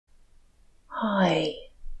Hi,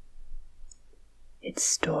 it's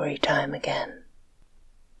story time again.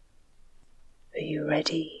 Are you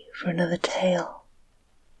ready for another tale?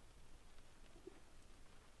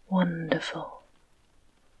 Wonderful.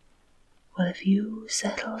 Well, if you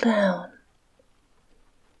settle down,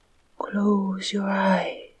 close your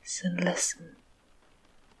eyes and listen,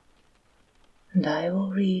 and I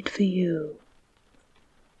will read for you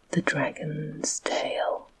the dragon's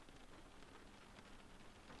tale.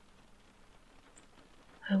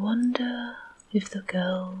 I wonder if the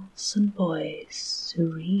girls and boys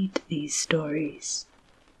who read these stories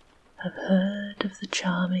have heard of the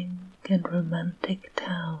charming and romantic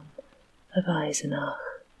town of Eisenach.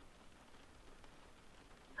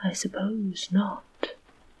 I suppose not,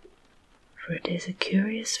 for it is a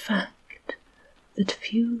curious fact that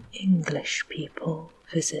few English people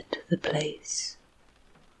visit the place,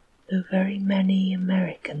 though very many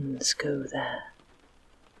Americans go there.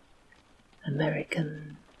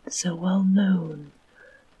 Americans are well known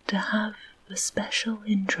to have a special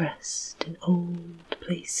interest in old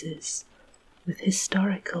places with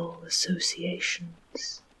historical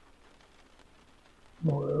associations.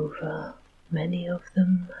 Moreover, many of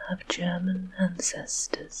them have German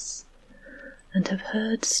ancestors and have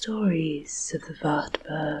heard stories of the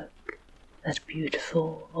Wartburg, that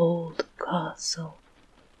beautiful old castle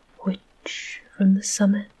which, from the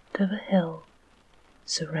summit of a hill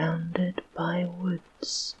surrounded by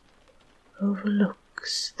woods,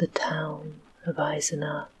 overlooks the town of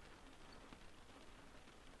Eisenach.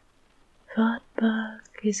 Wartburg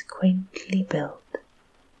is quaintly built,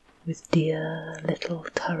 with dear little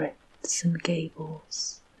turrets and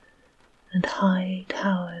gables, and high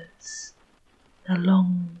towers, a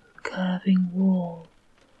long curving wall,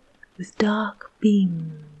 with dark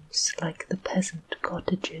beams like the peasant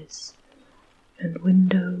cottages, and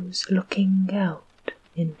windows looking out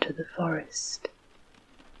into the forest.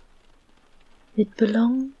 It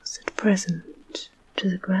belongs at present to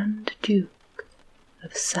the Grand Duke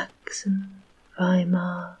of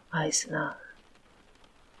Saxon-Weimar-Eisenach.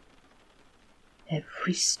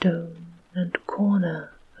 Every stone and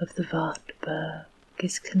corner of the Wartburg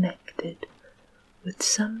is connected with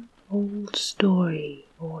some old story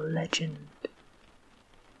or legend.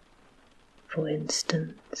 For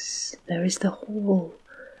instance, there is the hall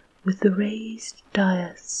with the raised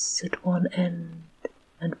dais at one end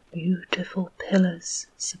and beautiful pillars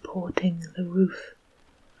supporting the roof,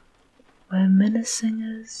 where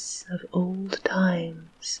Minnesingers of old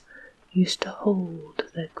times used to hold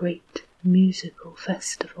their great musical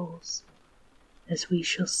festivals, as we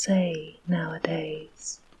shall say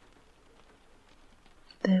nowadays.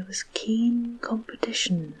 There was keen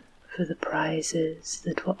competition for the prizes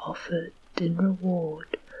that were offered in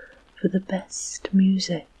reward for the best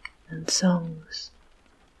music and songs.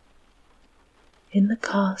 In the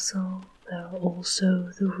castle there are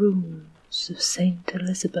also the rooms of Saint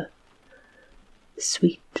Elizabeth, the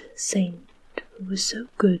sweet saint who was so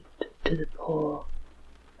good to the poor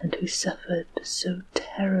and who suffered so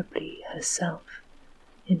terribly herself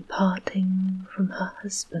in parting from her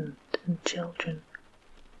husband and children.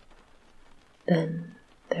 Then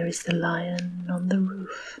there is the lion on the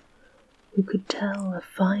roof, who could tell a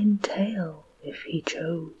fine tale if he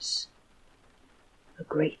chose, a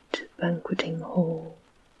great banqueting hall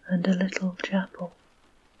and a little chapel.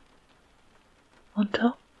 On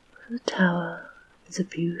top of the tower is a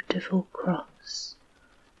beautiful cross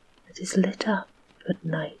that is lit up at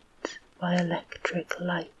night by electric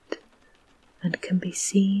light and can be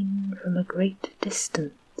seen from a great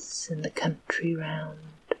distance in the country round.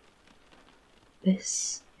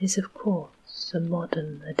 This is, of course, a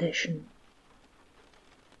modern addition.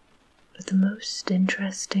 But the most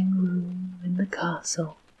interesting room in the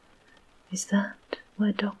castle is that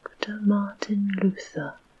where Dr. Martin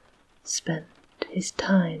Luther spent his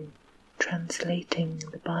time translating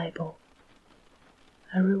the Bible.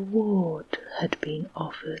 A reward had been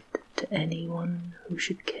offered to anyone who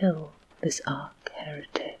should kill this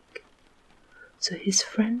arch-heretic, so his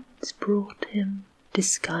friends brought him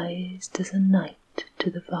disguised as a knight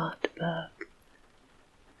to the Wartburg,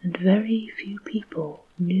 and very few people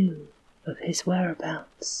knew of his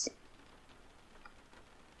whereabouts.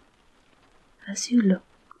 As you look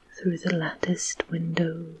through the latticed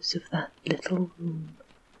windows of that little room,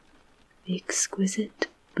 the exquisite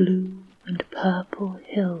blue and purple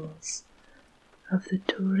hills of the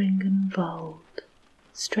Thuringenwald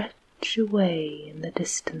stretch away in the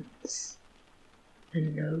distance,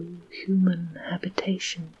 and no human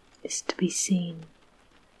habitation is to be seen.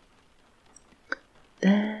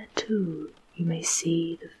 There, too, you may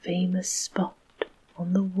see the famous spot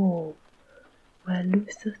on the wall where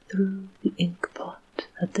Luther threw the ink-pot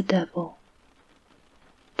at the devil.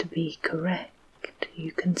 To be correct,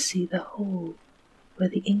 you can see the hole where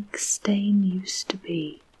the ink stain used to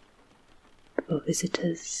be, for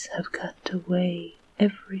visitors have cut away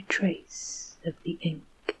every trace of the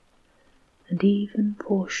ink, and even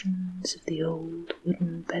portions of the old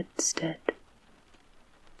wooden bedstead.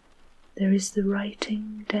 There is the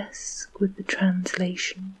writing desk with the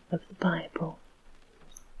translation of the Bible,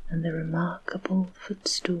 and the remarkable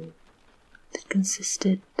footstool that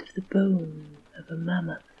consisted of the bone of a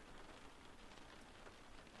mammoth.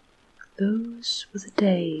 Those were the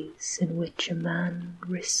days in which a man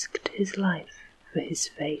risked his life for his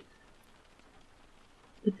faith.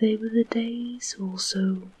 But they were the days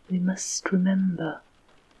also, we must remember,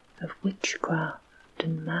 of witchcraft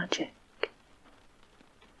and magic.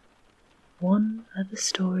 One other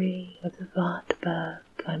story of the Wartburg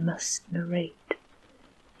I must narrate,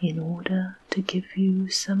 in order to give you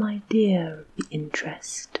some idea of the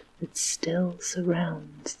interest that still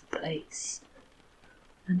surrounds the place,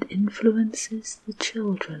 and influences the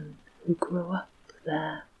children who grow up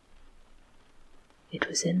there. It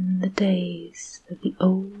was in the days of the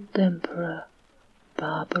old Emperor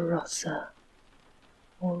Barbarossa,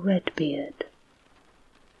 or Redbeard.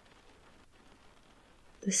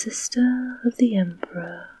 The sister of the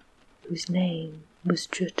Emperor, whose name was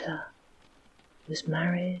Jutta, was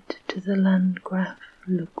married to the Landgraf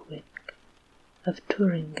Ludwig of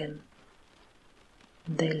Thuringen,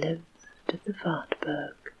 and they lived at the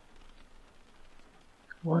Wartburg.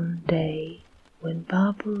 One day, when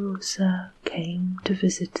Barbarossa came to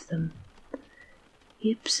visit them,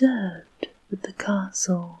 he observed that the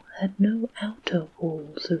castle had no outer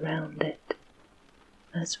walls around it,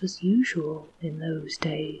 as was usual in those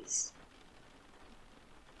days.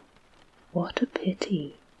 "What a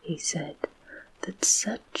pity," he said, "that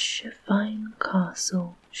such a fine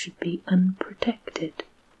castle should be unprotected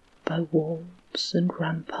by walls and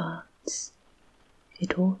ramparts.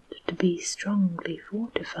 It ought to be strongly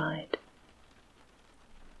fortified."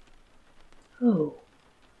 "Oh,"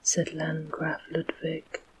 said Landgraf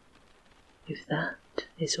Ludwig, "if that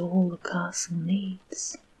is all the castle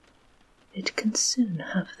needs, it can soon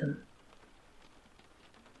have them."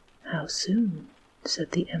 "How soon?"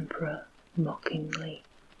 said the Emperor mockingly.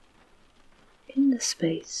 "In the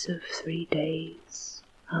space of 3 days,"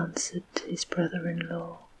 answered his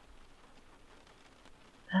brother-in-law.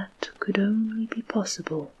 "That could only be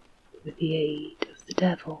possible with the aid of the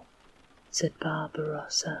devil," said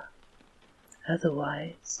Barbarossa.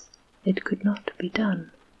 "Otherwise it could not be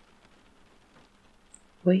done."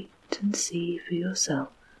 "Wait and see for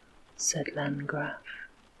yourself," said Landgraf.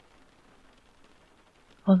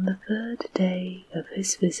 On the 3rd day of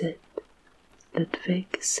his visit,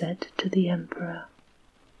 Ludwig said to the Emperor,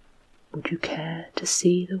 "Would you care to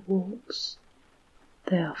see the walls?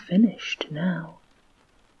 They are finished now."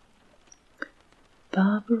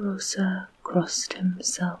 Barbarossa crossed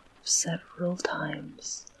himself several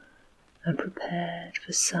times and prepared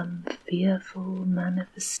for some fearful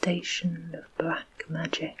manifestation of black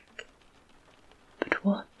magic. But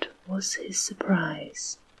what was his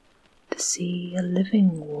surprise to see a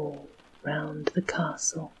living wall round the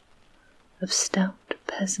castle of stout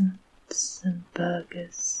peasants and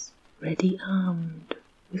burghers, ready armed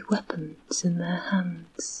with weapons in their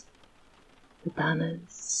hands. The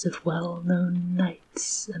banners of well-known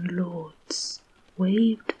knights and lords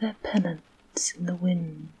waved their pennants in the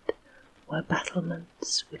wind where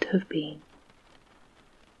battlements would have been.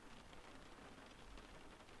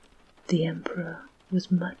 The Emperor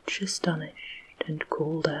was much astonished and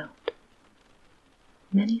called out,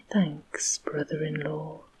 "Many thanks,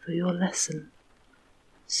 brother-in-law, for your lesson.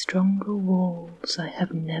 Stronger walls I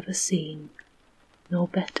have never seen, nor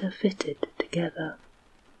better fitted together.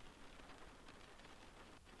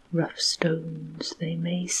 Rough stones they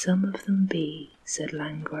may some of them be," said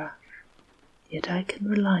Landgraf, "yet I can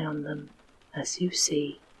rely on them, as you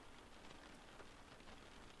see.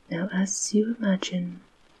 Now, as you imagine,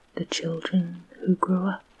 the children who grow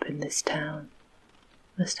up in this town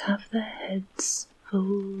must have their heads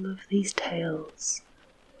full of these tales,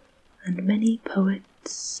 and many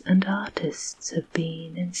poets and artists have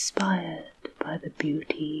been inspired by the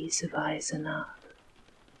beauties of Eisenach.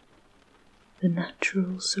 The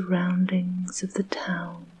natural surroundings of the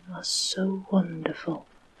town are so wonderful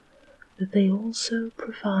that they also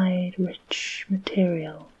provide rich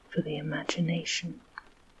material for the imagination.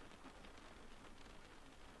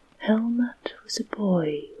 Helmut was a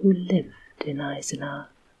boy who lived in Eisenach.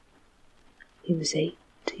 He was 8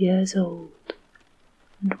 years old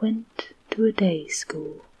and went to a day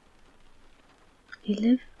school. He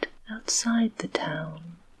lived outside the town,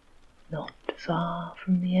 not far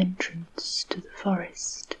from the entrance to the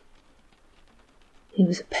forest. He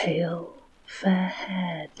was a pale,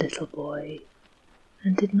 fair-haired little boy,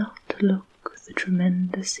 and did not look the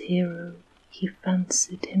tremendous hero he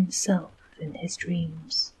fancied himself in his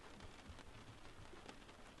dreams.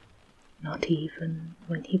 Not even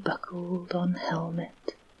when he buckled on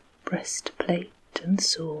helmet, breastplate and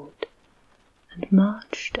sword, and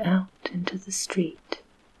marched out into the street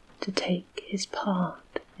to take his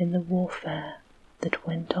part in the warfare that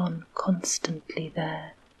went on constantly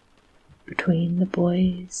there between the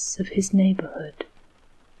boys of his neighbourhood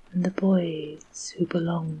and the boys who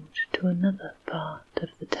belonged to another part of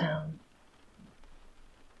the town.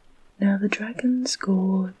 Now the Dragon's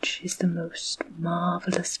Gorge is the most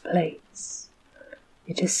marvellous place.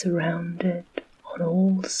 It is surrounded on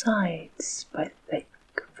all sides by thick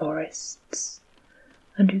forests,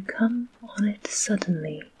 and you come on it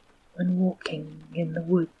suddenly when walking in the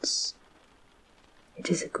woods. It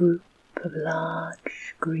is a group of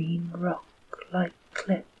large green rock-like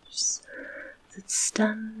cliffs that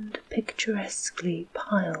stand picturesquely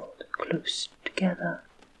piled close together,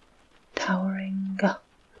 towering up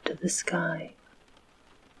to the sky.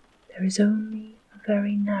 There is only a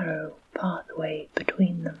very narrow pathway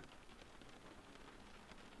between them.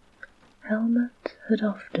 Helmut had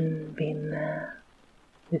often been there,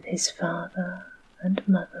 with his father and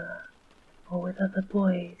mother, or with other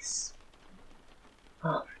boys.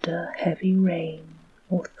 After heavy rain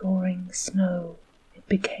or thawing snow, it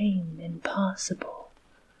became impassable.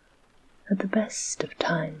 At the best of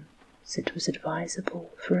times, it was advisable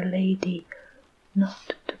for a lady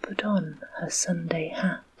not to put on her Sunday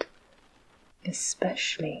hat,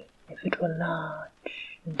 especially if it were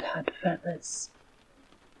large and had feathers,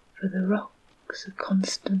 for the rocks are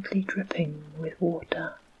constantly dripping with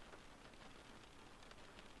water.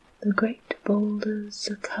 The great boulders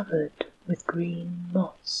are covered with green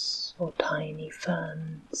moss or tiny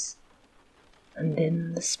ferns, and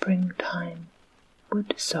in the springtime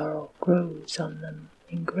wood sorrel grows on them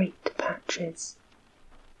in great patches.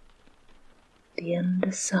 The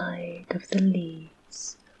underside of the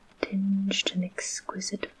leaves tinged an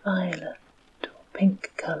exquisite violet or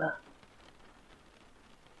pink colour.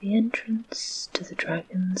 The entrance to the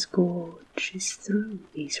Dragon's Gorge is through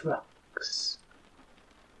these rocks.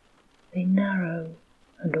 They narrow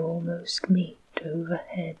and almost meet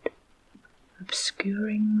overhead,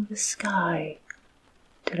 obscuring the sky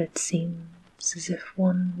till it seems as if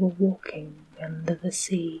one were walking under the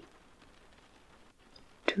sea.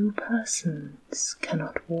 2 persons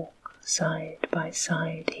cannot walk side by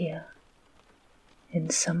side here. In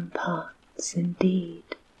some parts, indeed,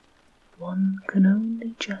 one can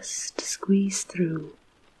only just squeeze through.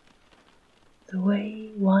 The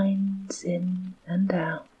way winds in and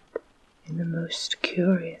out in the most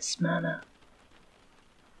curious manner.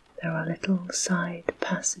 There are little side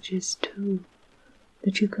passages too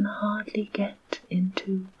that you can hardly get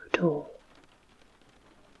into at all.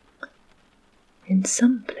 In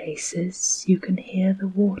some places you can hear the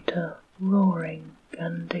water roaring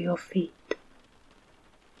under your feet.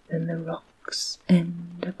 Then the rocks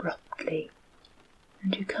end abruptly,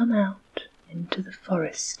 and you come out into the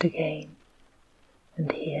forest again,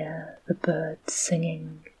 and hear the birds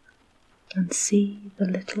singing, and see the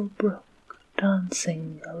little brook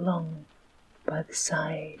dancing along by the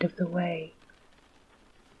side of the way.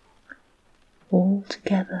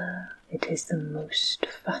 Altogether it is the most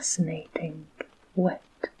fascinating, wet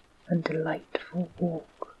and delightful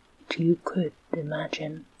walk that you could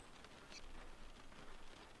imagine.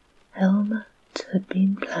 Helmut had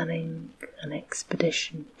been planning an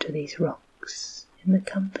expedition to these rocks in the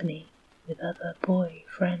company with other boy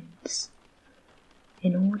friends,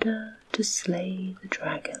 in order to slay the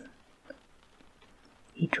dragon.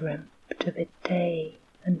 He dreamt of it day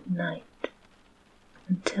and night,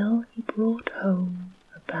 until he brought home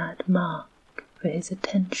a bad mark for his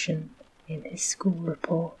attention in his school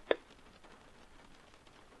report.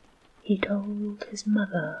 He told his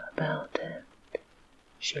mother about it.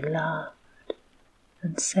 She laughed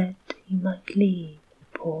and said he might leave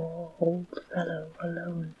the poor old fellow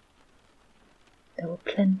alone. There were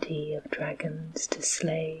plenty of dragons to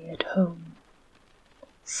slay at home.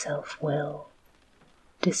 Self-will,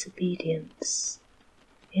 disobedience,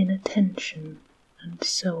 inattention, and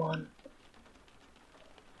so on.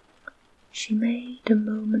 She made a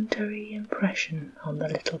momentary impression on the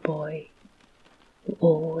little boy, who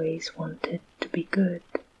always wanted to be good,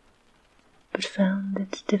 but found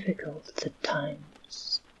it difficult at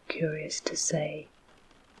times, curious to say,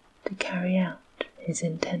 to carry out his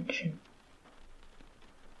intention.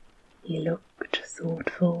 He looked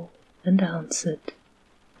thoughtful and answered,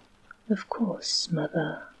 "Of course,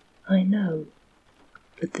 mother, I know,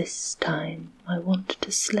 but this time I want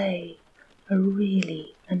to slay a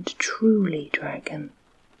really and truly dragon.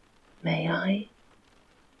 May I?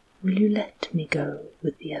 Will you let me go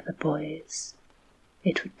with the other boys?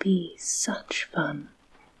 It would be such fun."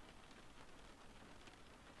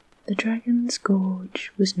 The dragon's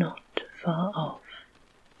gorge was not far off,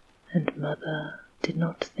 and mother did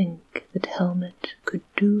not think that Helmet could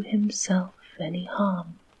do himself any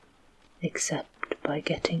harm, except by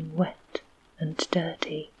getting wet and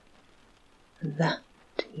dirty, and that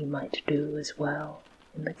he might do as well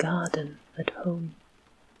in the garden at home.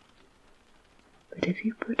 But if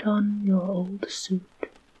you put on your old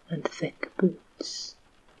suit and thick boots,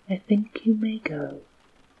 I think you may go.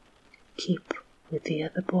 Keep with the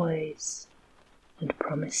other boys, and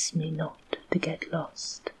promise me not to get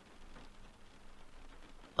lost.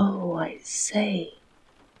 Oh, I say,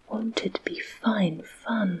 won't it be fine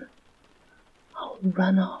fun? I'll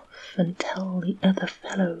run off and tell the other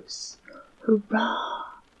fellows,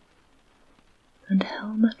 hurrah! And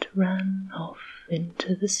Helmet ran off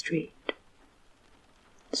into the street.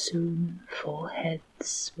 Soon 4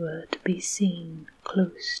 heads were to be seen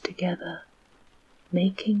close together,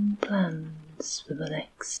 making plans for the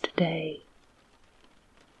next day.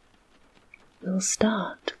 "We'll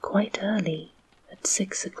start quite early, at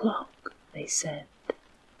 6 o'clock, they said,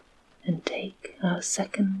 "and take our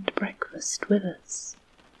second breakfast with us."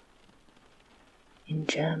 In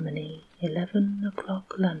Germany, 11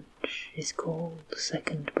 o'clock lunch is called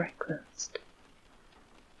second breakfast.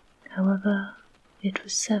 However, it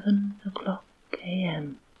was 7 o'clock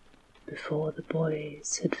a.m. before the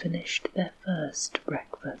boys had finished their first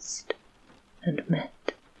breakfast and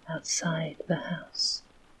met outside the house.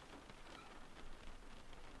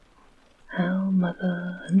 How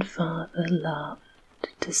mother and father laughed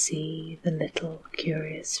to see the little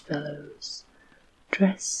curious fellows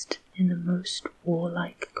dressed in the most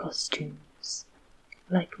warlike costumes,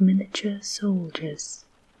 like miniature soldiers,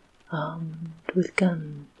 armed with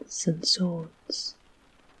guns and swords.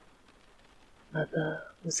 Mother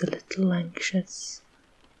was a little anxious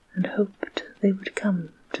and hoped they would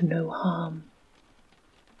come to no harm,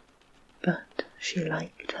 but she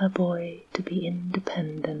liked her boy to be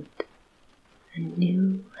independent and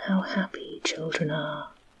knew how happy children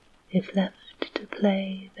are if left to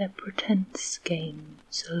play their pretense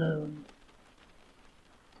games alone.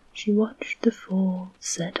 She watched the 4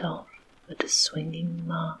 set off at a swinging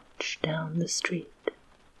march down the street.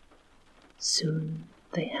 Soon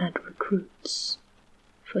they had recruits,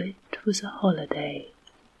 for it was a holiday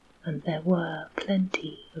and there were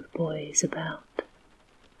plenty of boys about.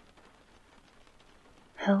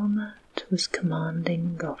 Helmet was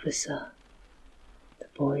commanding officer. The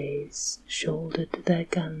boys shouldered their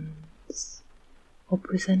guns or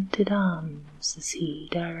presented arms as he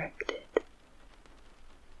directed.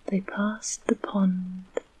 They passed the pond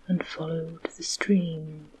and followed the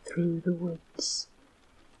stream through the woods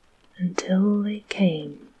until they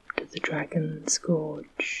came to the Dragon's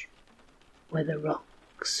Gorge, where the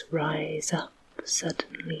rocks rise up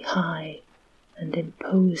suddenly high and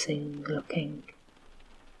imposing looking.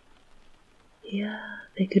 Here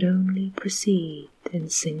they could only proceed in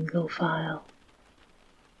single file.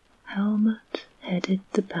 Helmet headed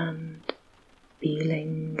the band,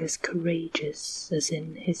 feeling as courageous as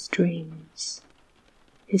in his dreams.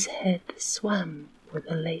 His head swam with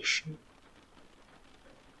elation.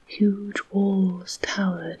 Huge walls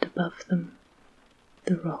towered above them.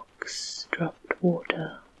 The rocks dropped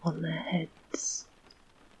water on their heads,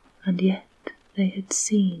 and yet they had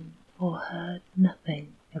seen or heard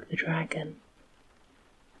nothing of the dragon.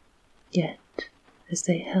 Yet, as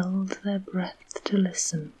they held their breath to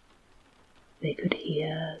listen, they could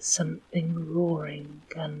hear something roaring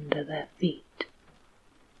under their feet.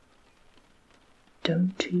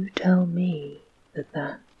 "Don't you tell me that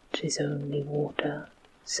that is only water,"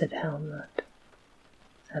 said Helmet.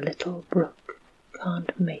 "A little brook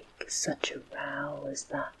can't make such a row as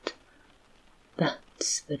that.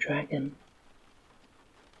 That's the dragon."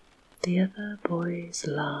 The other boys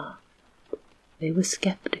laughed. They were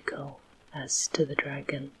skeptical as to the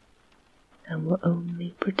dragon, and were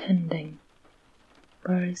only pretending,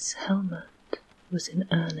 whereas Helmet was in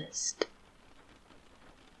earnest.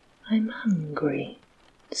 "I'm hungry,"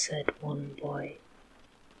 said one boy.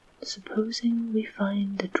 "Supposing we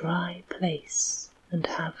find a dry place and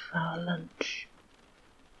have our lunch."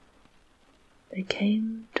 They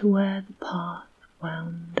came to where the path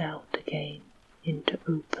wound out again into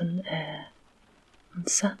open air, and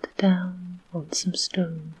sat down on some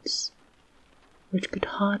stones, which could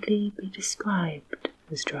hardly be described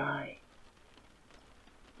was dry.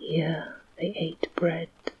 Here they ate bread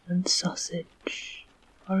and sausage,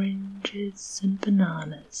 oranges and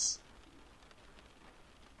bananas.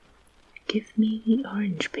 "Give me the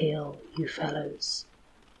orange peel, you fellows.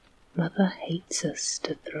 Mother hates us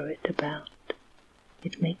to throw it about.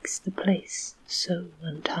 It makes the place so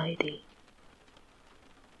untidy."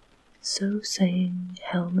 So saying,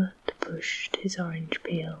 Helmut pushed his orange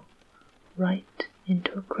peel right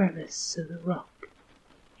into a crevice of the rock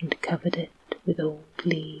and covered it with old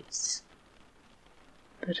leaves.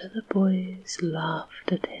 But other boys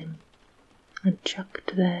laughed at him and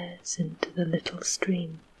chucked theirs into the little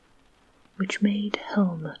stream, which made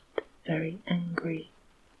Helmut very angry.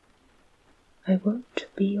 "I won't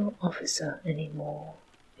be your officer any more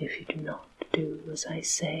if you do not do as I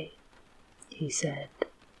say," he said,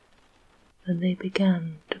 and they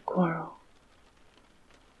began to quarrel.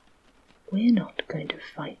 "We're not going to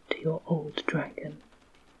fight your old dragon.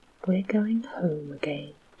 We're going home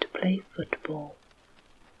again to play football.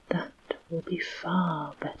 That will be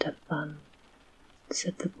far better fun,"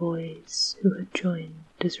 said the boys who had joined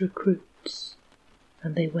as recruits,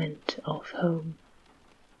 and they went off home,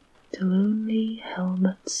 till only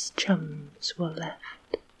Helmut's chums were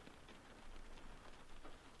left.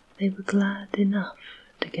 They were glad enough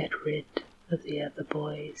to get rid of the other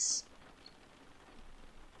boys.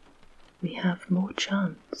 "We have more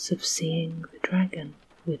chance of seeing the dragon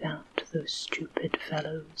without those stupid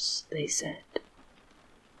fellows," they said.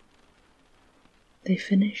 They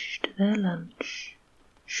finished their lunch,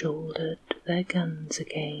 shouldered their guns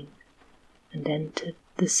again, and entered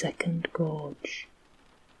the second gorge,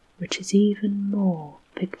 which is even more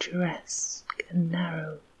picturesque and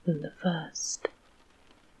narrow than the first.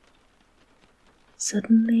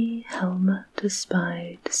 Suddenly Helmut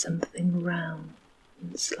espied something round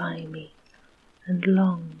and slimy and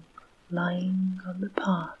long lying on the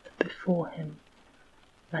path before him,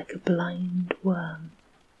 like a blind worm,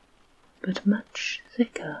 but much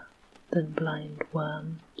thicker than blind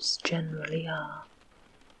worms generally are.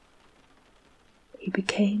 He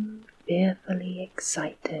became fearfully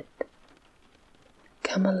excited.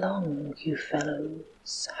 "Come along, you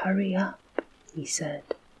fellows, hurry up," he said.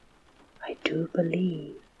 "I do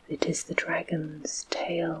believe it is the dragon's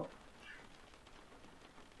tail."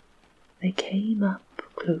 They came up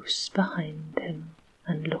close behind him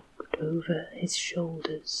and looked over his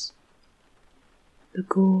shoulders. The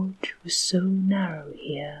gorge was so narrow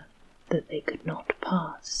here that they could not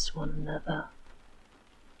pass one another.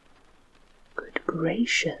 "Good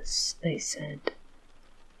gracious," they said,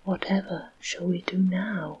 "whatever shall we do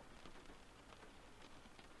now?"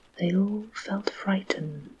 They all felt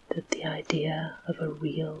frightened at the idea of a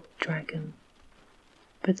real dragon,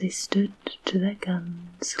 but they stood to their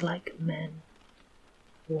guns like men,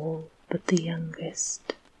 all but the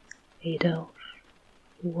youngest, Adolf,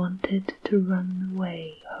 who wanted to run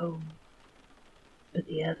away home, but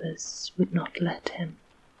the others would not let him.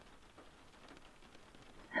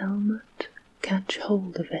 "Helmut, catch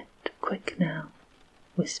hold of it, quick now,"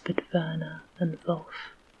 whispered Werner and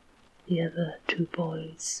Wolf, the other two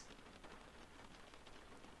boys.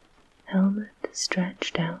 Helmut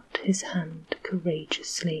stretched out his hand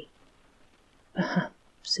courageously.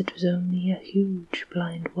 Perhaps it was only a huge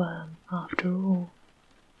blind worm after all.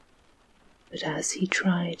 But as he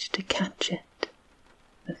tried to catch it,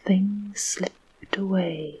 the thing slipped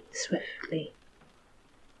away swiftly.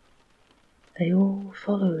 They all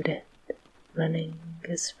followed it, running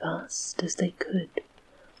as fast as they could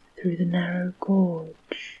through the narrow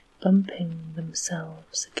gorge, bumping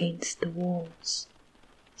themselves against the walls,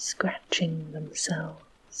 scratching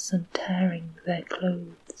themselves and tearing their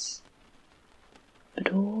clothes.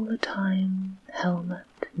 But all the time Helmut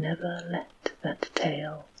never let that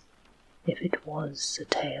tail, if it was a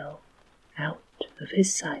tail, out of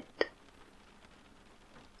his sight.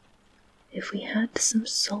 "If we had some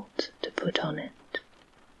salt to put on it,"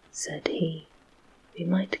 said he, "we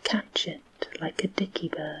might catch it like a dicky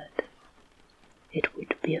bird. It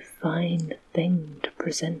would be a fine thing to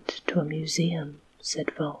present to a museum,"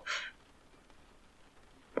 said Wolf.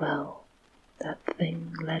 Well, that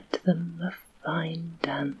thing led them a fine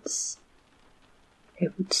dance.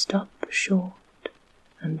 It would stop short,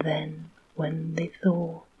 and then, when they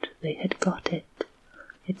thought they had got it,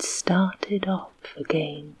 it started off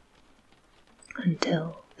again,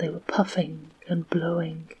 until they were puffing and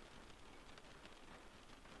blowing.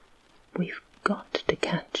 "We've got to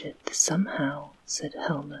catch it somehow," said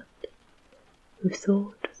Helmut, who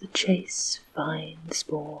thought the chase fine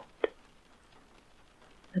sport.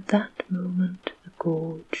 At that moment the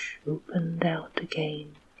gorge opened out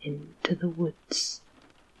again into the woods,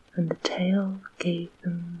 and the tail gave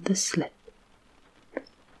them the slip,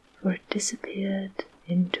 for it disappeared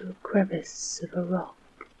into a crevice of a rock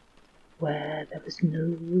where there was no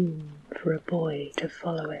room for a boy to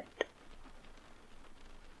follow it.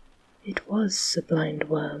 "It was a blind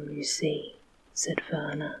worm, you see," said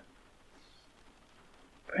Werner.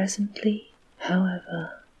 Presently,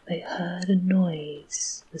 however, they heard a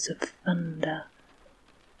noise as of thunder,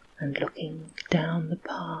 and looking down the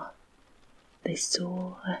path, they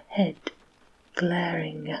saw a head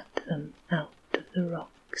glaring at them out of the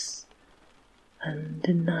rocks,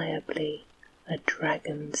 undeniably a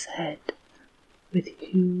dragon's head, with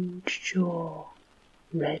huge jaw,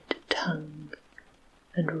 red tongue,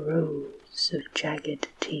 and rows of jagged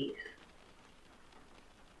teeth.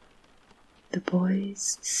 The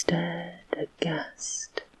boys stared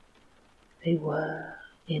aghast. They were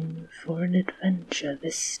in for an adventure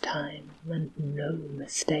this time, and no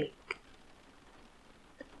mistake.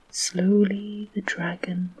 Slowly the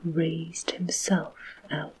dragon raised himself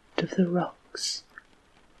out of the rocks,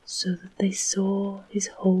 so that they saw his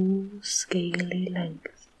whole scaly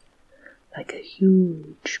length, like a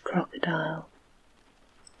huge crocodile.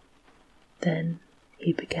 Then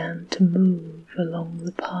he began to move along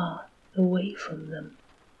the path away from them.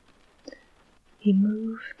 He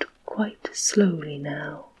moved quite slowly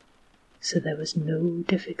now, so there was no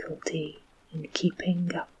difficulty in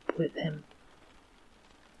keeping up with him.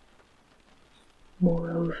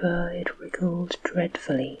 Moreover, it wriggled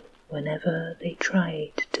dreadfully whenever they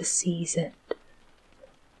tried to seize it.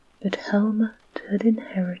 But Helmut had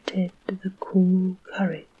inherited the cool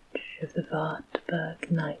courage of the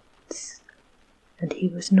Wartburg knights, and he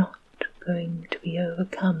was not going to be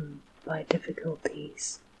overcome by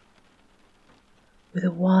difficulties. With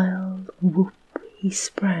a wild whoop he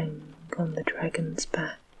sprang on the dragon's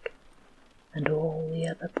back, and all the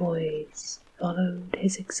other boys followed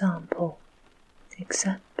his example,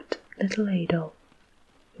 except little Adolf,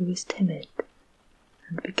 who was timid,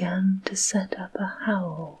 and began to set up a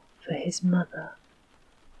howl for his mother.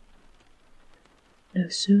 No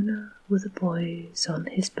sooner were the boys on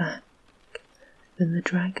his back than the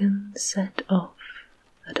dragon set off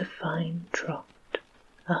at a fine trot,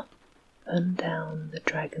 up and down the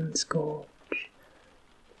dragon's gorge.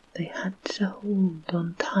 They had to hold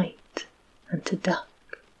on tight and to duck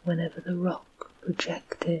whenever the rock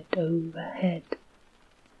projected overhead,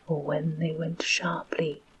 or when they went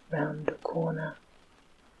sharply round a corner.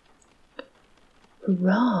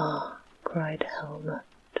 "Hurrah!" cried Helmut,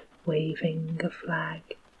 waving a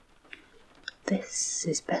flag. "This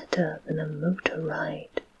is better than a motor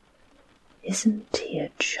ride. Isn't he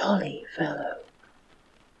a jolly fellow?"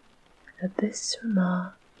 At this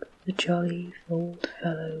remark the jolly old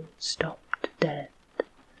fellow stopped dead,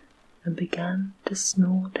 and began to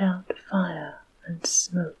snort out fire and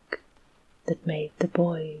smoke that made the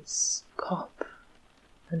boys cough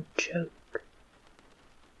and choke.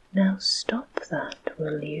 "Now stop that,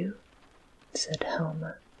 will you?" said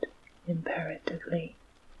Helmut imperatively.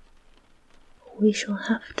 "We shall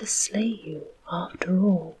have to slay you after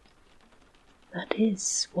all. That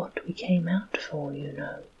is what we came out for, you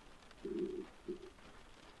know."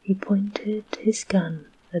 He pointed his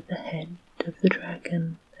gun at the head of the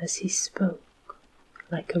dragon as he spoke,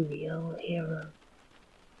 like a real hero.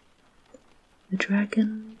 The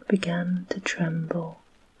dragon began to tremble,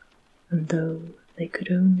 and though they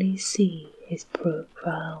could only see his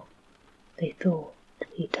profile, they thought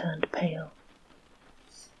he turned pale.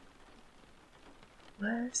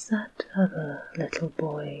 "Where's that other little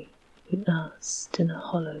boy?" he asked in a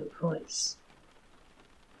hollow voice.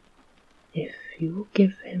 "If you will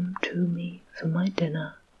give him to me for my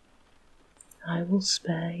dinner, I will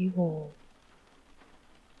spare you all."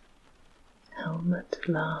 Helmut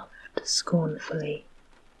laughed scornfully.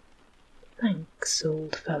 "Thanks,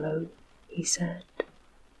 old fellow," he said.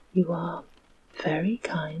 "You are very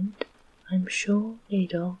kind. I'm sure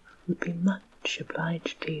Adolf would be much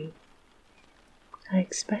obliged to you. I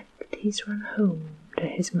expect he's run home to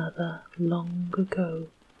his mother long ago.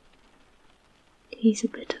 He's a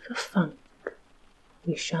bit of a funk.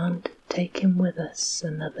 We shan't take him with us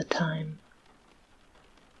another time."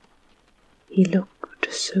 "He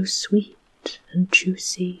looked so sweet and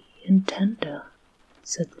juicy and tender,"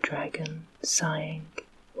 said the dragon, sighing.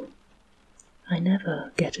 "I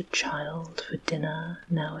never get a child for dinner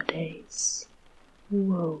nowadays.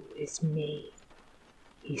 Woe is me,"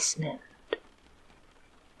 he sniffed.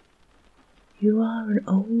 "You are an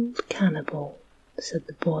old cannibal," said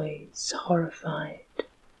the boys, horrified,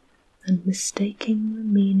 and mistaking the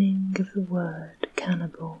meaning of the word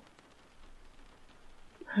cannibal.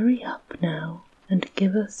 "Hurry up now and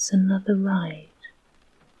give us another ride.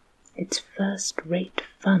 It's first-rate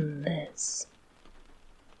fun, this."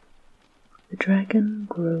 The dragon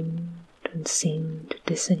groaned and seemed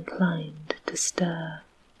disinclined to stir,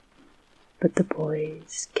 but the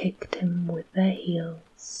boys kicked him with their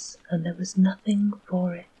heels, and there was nothing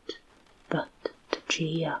for it but to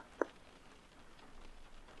gee up.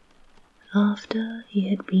 After he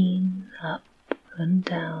had been up and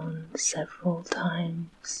down several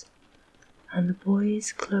times, and the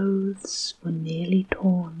boy's clothes were nearly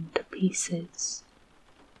torn to pieces,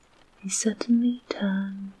 he suddenly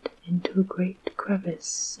turned into a great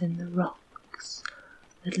crevice in the rocks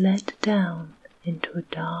that led down into a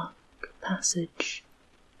dark passage,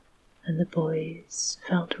 and the boys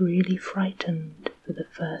felt really frightened for the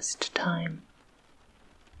first time.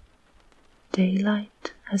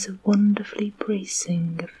 Daylight has a wonderfully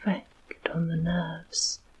bracing effect on the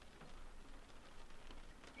nerves.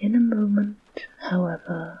 In a moment,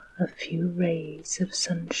 however, a few rays of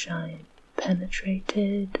sunshine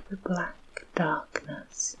penetrated the black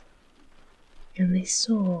darkness, and they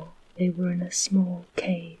saw they were in a small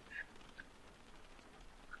cave.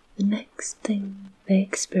 The next thing they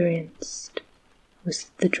experienced was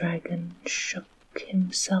that the dragon shook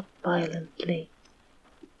himself violently,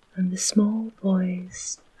 and the small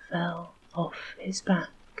boys fell off his back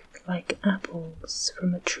like apples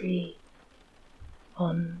from a tree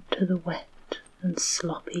on to the wet and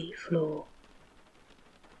sloppy floor.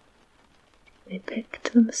 They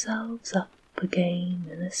picked themselves up again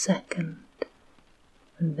in a second,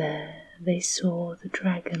 and there they saw the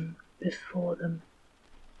dragon before them,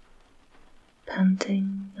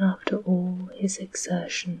 panting after all his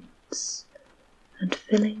exertions, and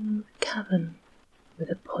filling the cavern with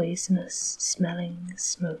a poisonous-smelling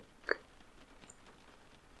smoke.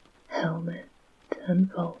 Helmet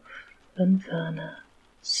and Wolf and Werner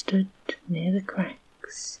stood near the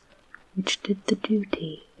cracks which did the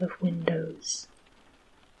duty of windows,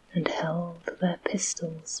 and held their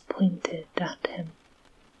pistols pointed at him.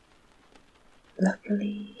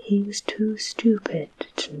 Luckily he was too stupid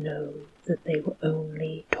to know that they were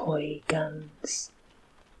only toy guns,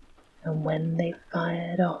 and when they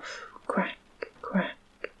fired off crack,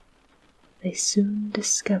 crack, they soon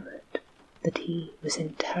discovered that he was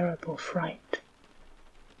in terrible fright.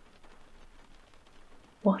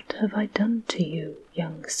 "What have I done to you,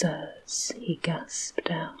 young sirs?" he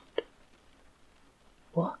gasped out.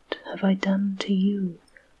 "What have I done to you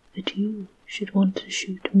that you should want to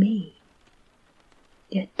shoot me?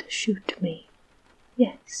 Yet shoot me,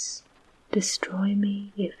 yes, destroy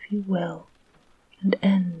me if you will, and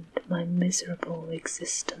end my miserable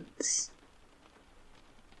existence."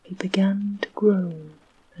 He began to groan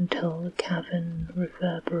until the cavern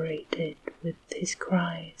reverberated with his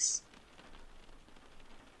cries.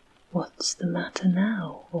 "What's the matter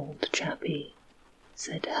now, old chappie?"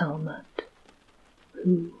 said Helmut,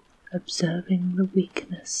 who, observing the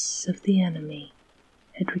weakness of the enemy,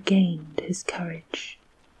 had regained his courage.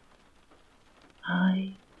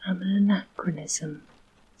 "I am an anachronism,"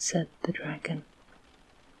 said the dragon.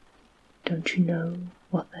 "Don't you know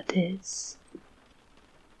what that is?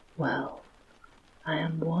 Well, I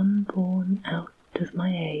am one born out of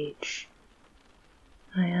my age.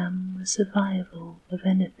 I am a survival of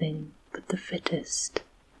anything but the fittest.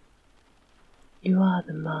 You are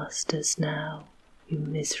the masters now, you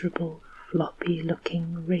miserable,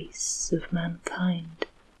 floppy-looking race of mankind.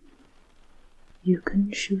 You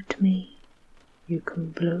can shoot me, you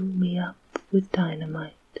can blow me up with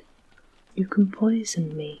dynamite, you can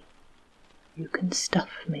poison me, you can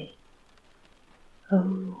stuff me.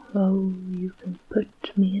 Oh, you can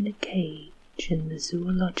put me in a cage in the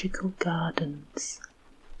zoological gardens.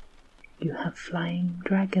 You have flying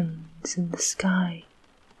dragons in the sky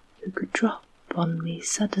who could drop on me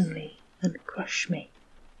suddenly and crush me.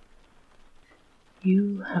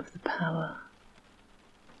 You have the power.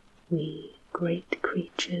 We great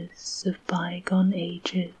creatures of bygone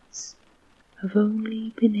ages have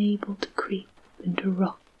only been able to creep into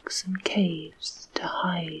rocks and caves to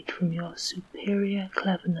hide from your superior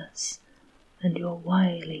cleverness and your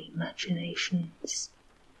wily machinations.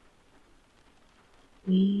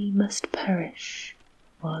 We must perish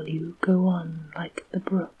while you go on like the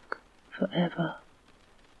brook forever."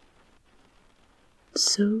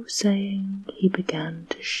 So saying, he began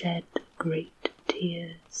to shed great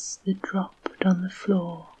tears that dropped on the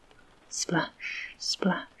floor, splash,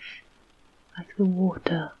 splash, like the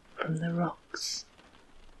water from the rocks.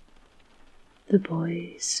 The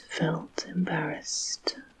boys felt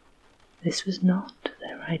embarrassed. This was not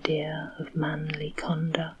their idea of manly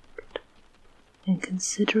conduct, and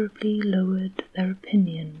considerably lowered their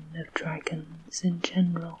opinion of dragons in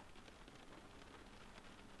general.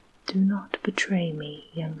 "Do not betray me,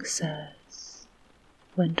 young sirs,"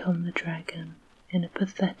 went on the dragon in a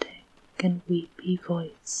pathetic and weepy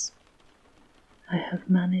voice. "I have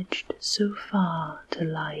managed so far to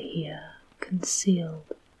lie here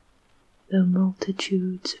concealed, though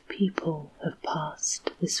multitudes of people have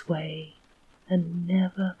passed this way and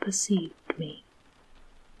never perceived me."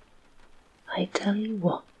 "I tell you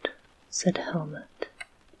what," said Helmut,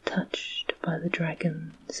 touched by the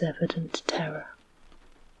dragon's evident terror.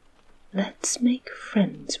 "Let's make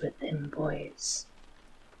friends with him, boys.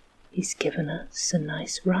 He's given us a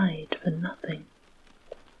nice ride for nothing.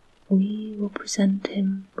 We will present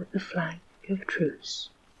him with the flag of truce."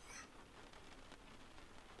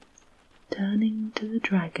 Turning to the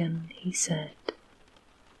dragon, he said,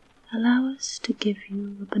 "Allow us to give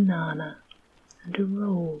you a banana and a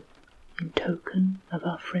roll in token of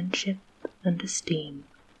our friendship and esteem."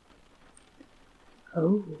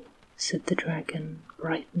 "Oh," said the dragon,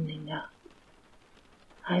 brightening up,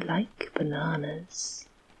 "I like bananas.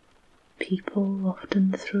 People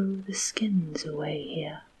often throw the skins away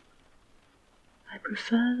here. I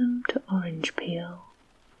prefer them to orange peel.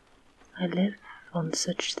 I live on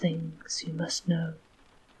such things, you must know,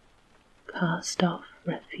 cast off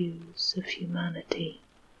refuse of humanity,"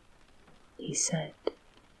 he said,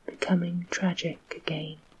 becoming tragic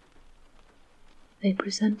again. They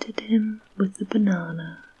presented him with the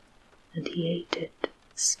banana, and he ate it,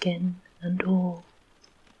 skin and all.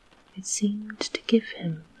 It seemed to give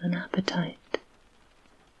him an appetite.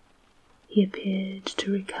 He appeared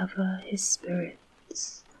to recover his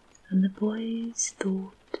spirits, and the boys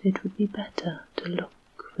thought it would be better to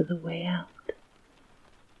look for the way out.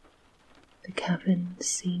 The cavern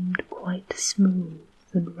seemed quite smooth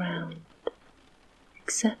and round,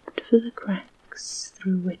 except for the cracks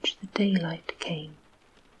through which the daylight came.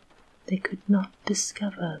 They could not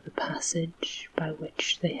discover the passage by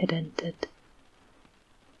which they had entered.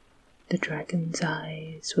 The dragon's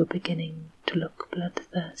eyes were beginning to look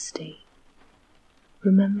bloodthirsty.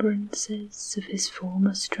 Remembrances of his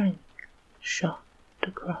former strength shot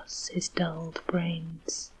across his dulled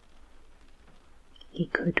brains. He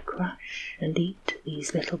could crush and eat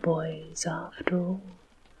these little boys after all,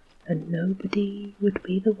 and nobody would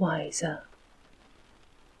be the wiser.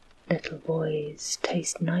 Little boys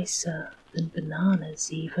taste nicer than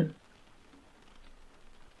bananas even.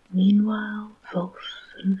 Meanwhile, Wolf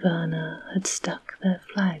and Werner had stuck their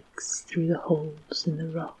flags through the holes in the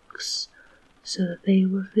rocks so that they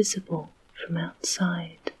were visible from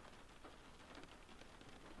outside.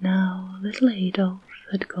 Now little Adolf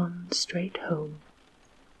had gone straight home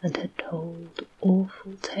and had told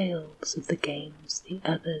awful tales of the games the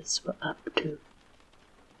others were up to,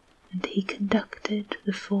 and he conducted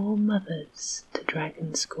the 4 mothers to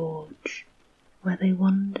Dragon's Gorge, where they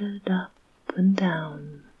wandered up and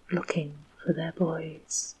down looking for their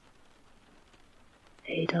boys.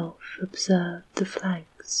 Adolf observed the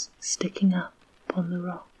flags sticking up on the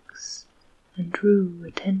rocks and drew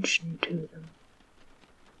attention to them.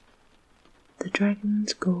 The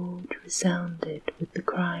Dragon's Gorge resounded with the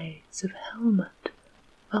cries of Helmut,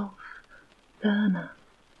 Wolf, Werner.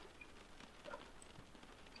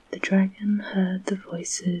 The dragon heard the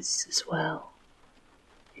voices as well.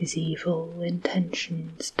 His evil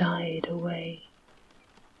intentions died away.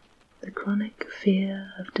 The chronic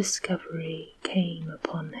fear of discovery came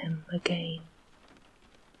upon him again.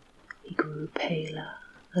 He grew paler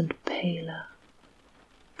and paler.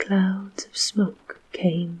 Clouds of smoke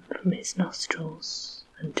came from his nostrils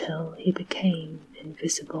until he became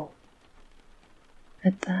invisible.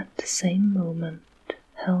 At that same moment,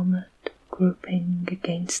 Helmut, groping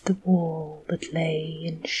against the wall that lay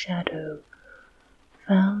in shadow,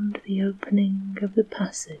 found the opening of the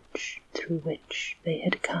passage through which they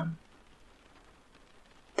had come.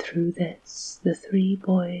 Through this the 3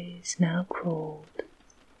 boys now crawled,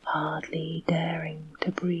 hardly daring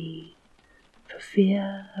to breathe, for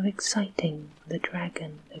fear of exciting the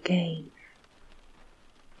dragon again.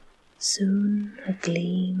 Soon a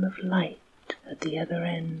gleam of light at the other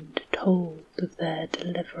end told of their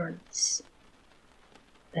deliverance.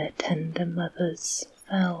 Their tender mothers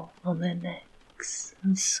fell on their necks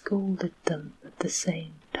and scolded them at the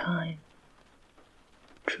same time.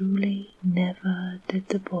 Truly never did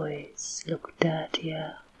the boys look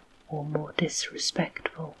dirtier or more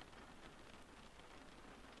disrespectful.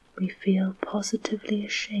 "We feel positively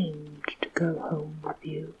ashamed to go home with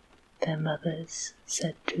you," their mothers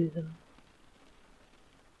said to them.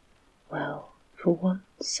 "Well, for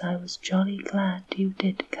once I was jolly glad you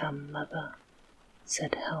did come, mother,"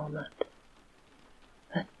 said Helmut.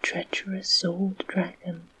 "That treacherous old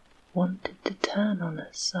dragon wanted to turn on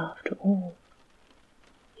us after all.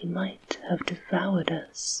 He might have devoured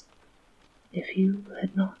us if you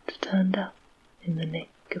had not turned up in the nick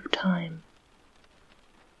of time.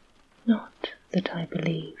 Not that I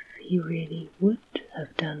believe he really would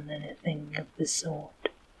have done anything of the sort.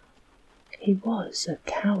 He was a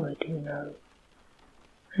coward, you know,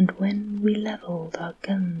 and when we levelled our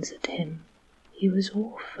guns at him, he was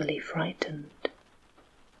awfully frightened.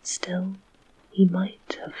 Still, he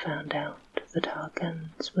might have found out that our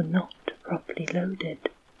guns were not properly loaded,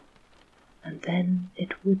 and then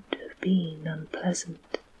it would have been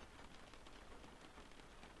unpleasant.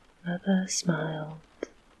 Mother smiled.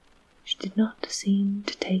 She did not seem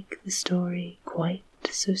to take the story quite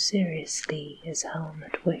so seriously as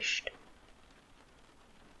Helmut wished.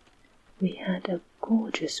 We had a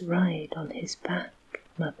gorgeous ride on his back,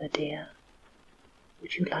 Mother dear.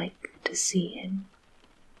 Would you like to see him?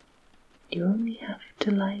 You only have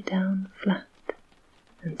to lie down flat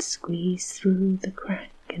and squeeze through the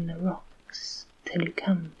crack in the rocks till you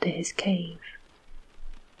come to his cave.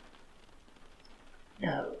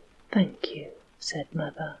 No, thank you, said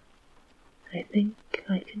Mother. I think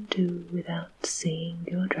I can do without seeing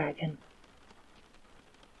your dragon.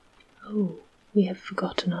 Oh, we have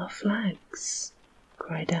forgotten our flags,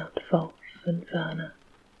 cried out Wolf and Werner.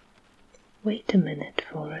 Wait a minute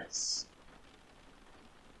for us.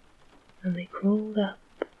 And they crawled up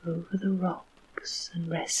over the rocks and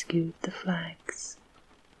rescued the flags.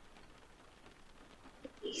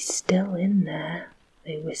 He's still in there,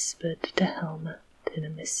 they whispered to Helmut in a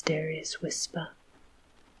mysterious whisper.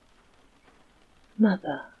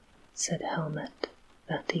 Mother, said Helmut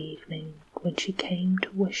that evening when she came to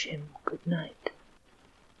wish him good night.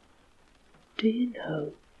 Do you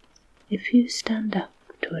know, if you stand up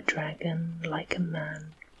to a dragon like a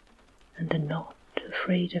man and are not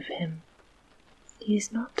afraid of him, he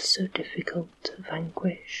is not so difficult to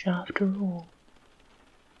vanquish after all.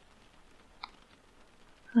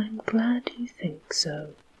 I'm glad you think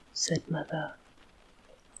so, said Mother.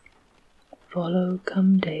 Volo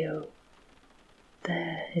cum Deo.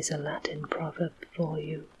 There is a Latin proverb for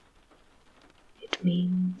you. It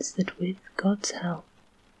means that with God's help,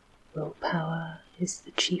 willpower is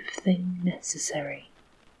the chief thing necessary.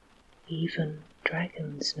 Even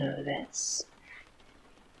dragons know this.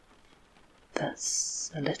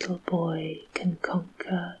 Thus a little boy can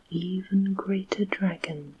conquer even greater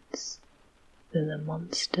dragons than the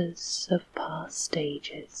monsters of past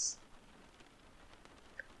ages.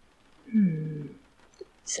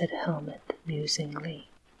 Said Helmut musingly.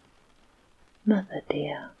 Mother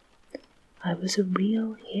dear, I was a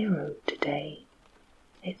real hero today.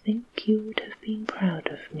 I think you would have been proud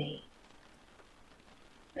of me.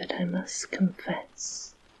 But I must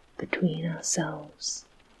confess, between ourselves,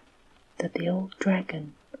 that the old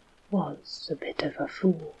dragon was a bit of a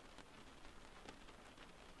fool.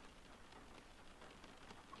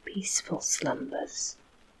 Peaceful slumbers.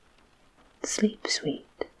 Sleep sweet.